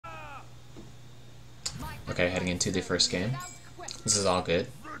Okay, heading into the first game. This is all good.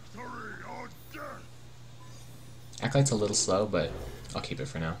 Acolyte's a little slow, but I'll keep it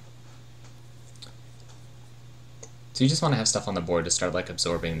for now. So you just want to have stuff on the board to start like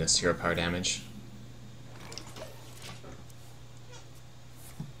absorbing this hero power damage.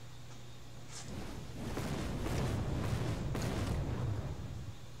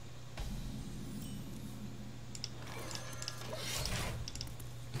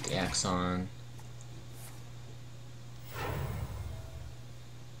 Put the axe on.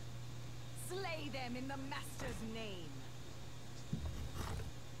 Slay them in the master's name.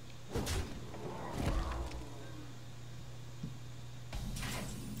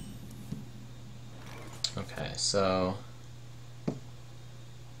 Okay, so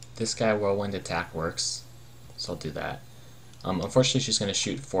this guy whirlwind attack works, so I'll do that. Unfortunately, she's going to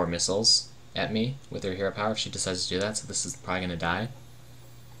shoot 4 missiles at me with her hero power if she decides to do that, so this is probably going to die.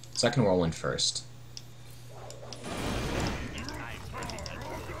 So I can whirlwind first.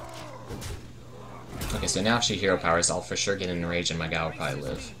 Okay, so now if she hero powers, I'll for sure get an enrage and my guy will probably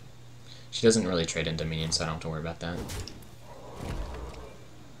live. She doesn't really trade into minions, so I don't have to worry about that.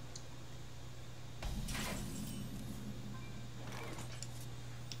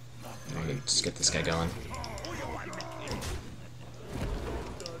 Just get this guy going.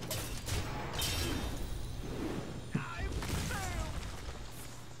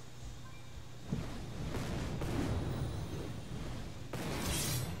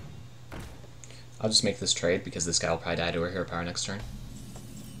 I'll just make this trade because this guy will probably die to her hero power next turn.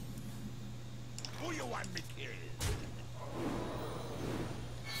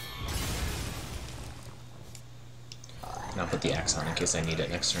 And I'll put the axe on in case I need it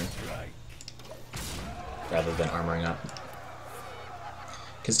next turn, rather than armoring up.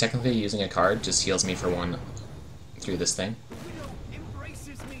 Because technically using a card just heals me for 1 through this thing.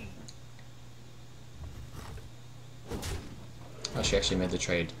 Oh, she actually made the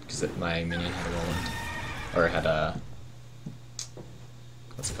trade because my minion had a whirlwind. Or had a...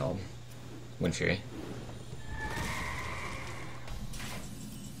 what's it called? Wind Fury.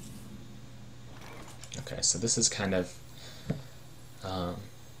 Okay, so this is kind of...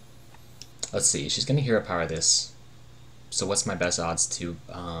 let's see, she's going to hero power this. So what's my best odds to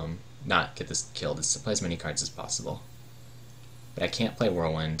not get this killed? Is to play as many cards as possible. But I can't play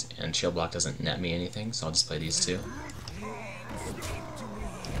Whirlwind, and Shield Block doesn't net me anything, so I'll just play these 2.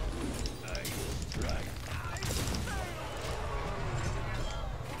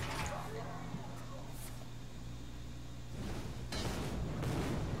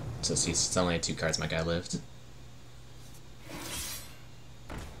 So see, it's only 2 cards my guy lived.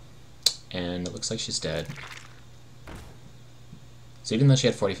 And it looks like she's dead. So even though she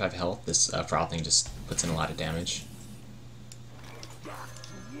had 45 health, this Faerlina thing just puts in a lot of damage.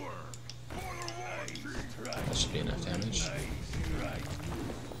 That should be enough damage.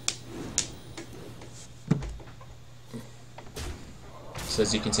 So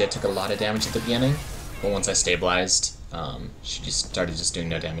as you can see, I took a lot of damage at the beginning, but once I stabilized, she just started doing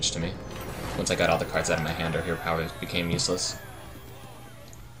no damage to me. Once I got all the cards out of my hand, her hero power became useless.